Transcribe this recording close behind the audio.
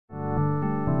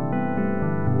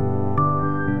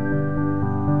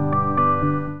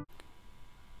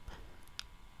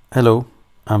Hello,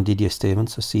 I'm Didier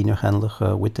Stevens, a senior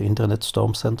handler with the Internet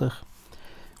Storm Center.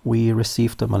 We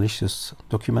received a malicious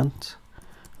document,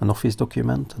 an Office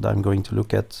document that I'm going to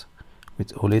look at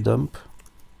with OLEDump.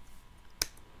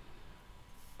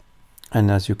 And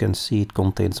as you can see, it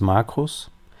contains macros.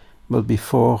 But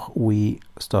before we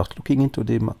start looking into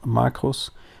the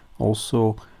macros,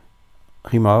 also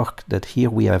remark that here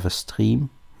we have a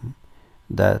stream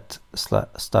that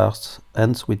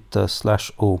ends with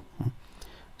 /o.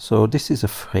 So this is a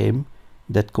frame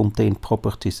that contains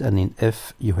properties, and in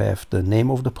F you have the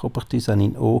name of the properties, and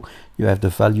in O you have the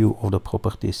value of the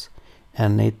properties.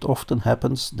 And it often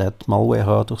happens that malware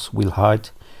routers will hide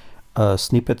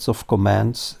snippets of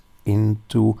commands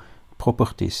into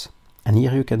properties. And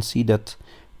here you can see that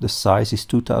the size is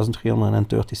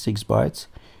 2336 bytes,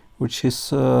 which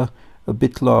is a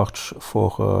bit large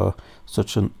for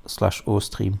such an /o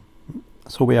stream.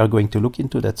 So we are going to look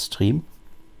into that stream.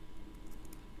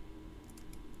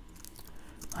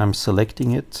 I'm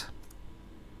selecting it.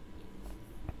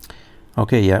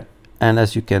 Okay, yeah, and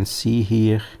as you can see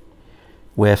here,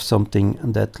 we have something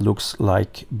that looks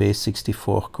like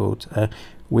base64 code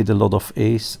with a lot of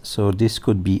A's. So this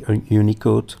could be a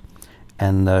Unicode,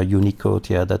 and Unicode,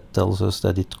 yeah, that tells us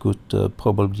that it could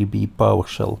probably be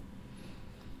PowerShell.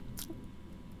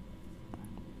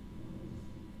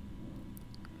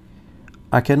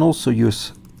 I can also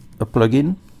use a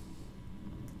plugin.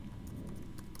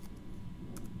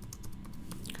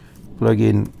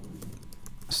 Plugin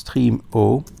stream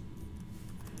O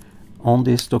on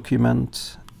this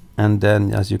document, and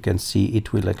then as you can see,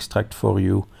 it will extract for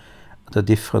you the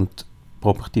different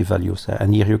property values,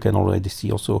 and here you can already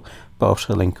see also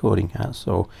PowerShell encoding,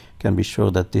 so you can be sure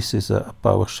that this is a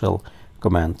PowerShell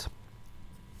command.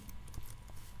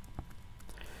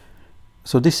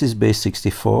 So this is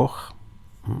base64,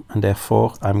 and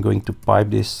therefore I'm going to pipe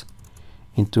this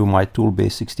into my tool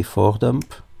base64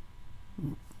 dump.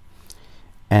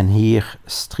 And here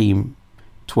stream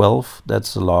 12,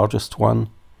 that's the largest one.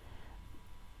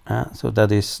 So that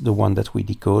is the one that we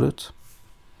decoded.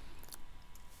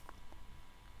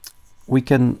 We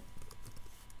can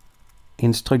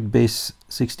instruct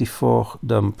base64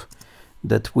 dump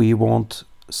that we want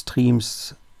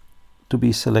streams to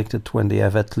be selected when they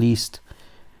have at least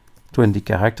 20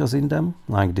 characters in them,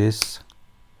 like this.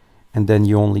 And then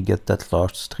you only get that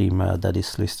large stream that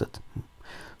is listed.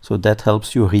 So that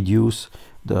helps you reduce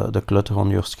the clutter on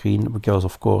your screen, because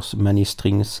of course many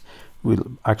strings will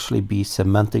actually be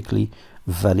semantically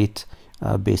valid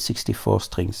base64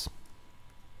 strings.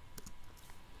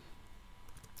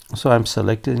 So I'm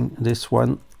selecting this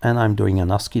one and I'm doing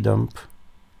an ASCII dump,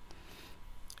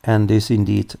 and this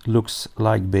indeed looks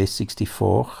like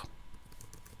base64.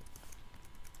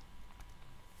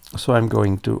 So I'm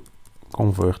going to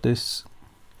convert this.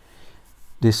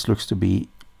 This looks to be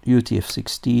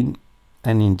UTF-16,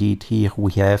 and indeed here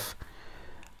we have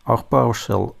our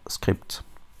PowerShell script,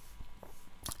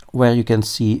 where you can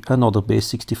see another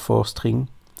base64 string,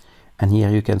 and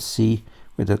here you can see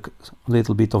with a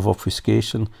little bit of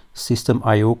obfuscation, system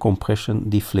IO compression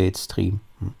deflate stream.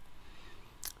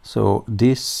 So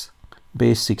this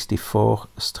base64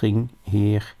 string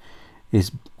here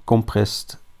is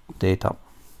compressed data.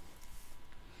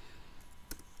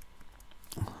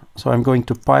 So I'm going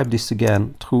to pipe this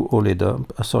again through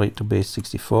OLEDump, to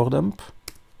base64 dump.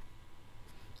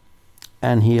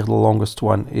 And here the longest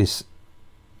one is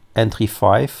entry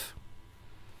 5.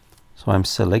 So I'm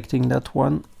selecting that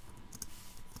one.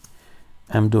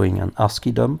 I'm doing an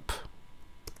ASCII dump.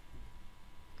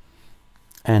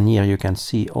 And here you can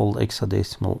see all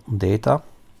hexadecimal data.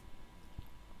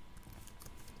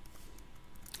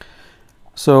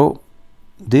 So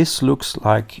this looks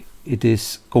like it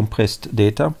is compressed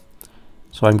data.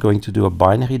 So I'm going to do a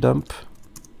binary dump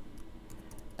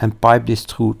and pipe this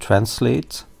through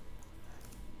translate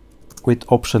with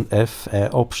option F.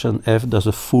 Option F does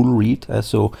a full read,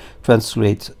 so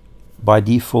translate by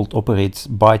default operates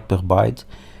byte per byte,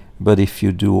 but if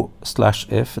you do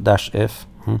 /f,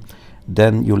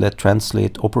 then you let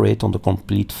translate operate on the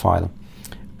complete file.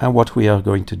 And what we are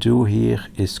going to do here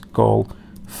is call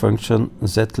function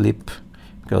zlib,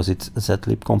 because it's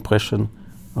zlib compression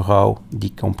raw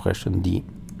decompression D.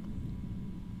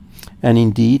 And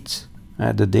indeed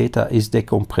the data is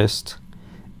decompressed,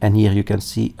 and here you can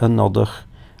see another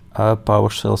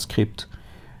PowerShell script,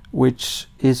 which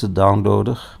is a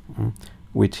downloader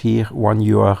with here one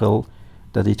URL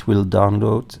that it will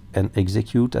download and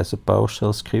execute as a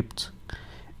PowerShell script,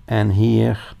 and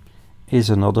here is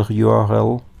another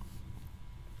URL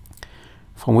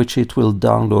from which it will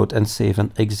download and save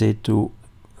an exe to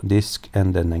disk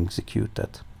and then execute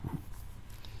that.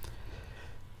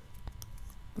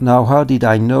 Now, how did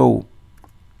I know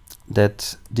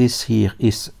that this here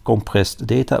is compressed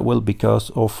data? Well, because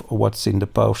of what's in the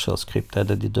PowerShell script, that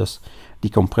it does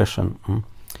decompression.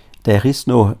 There is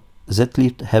no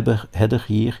zlib header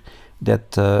here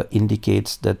that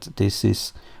indicates that this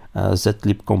is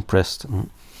zlib compressed.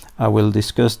 I will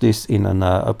discuss this in an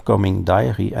upcoming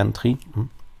diary entry,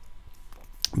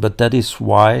 but that is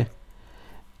why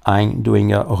I'm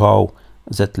doing a raw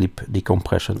zlib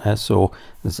decompression. So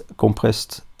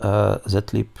compressed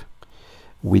zlib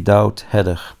without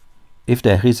header. If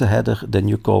there is a header, then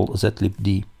you call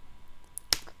zlibd.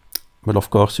 But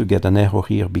of course you get an error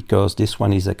here because this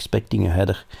one is expecting a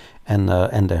header and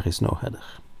there is no header.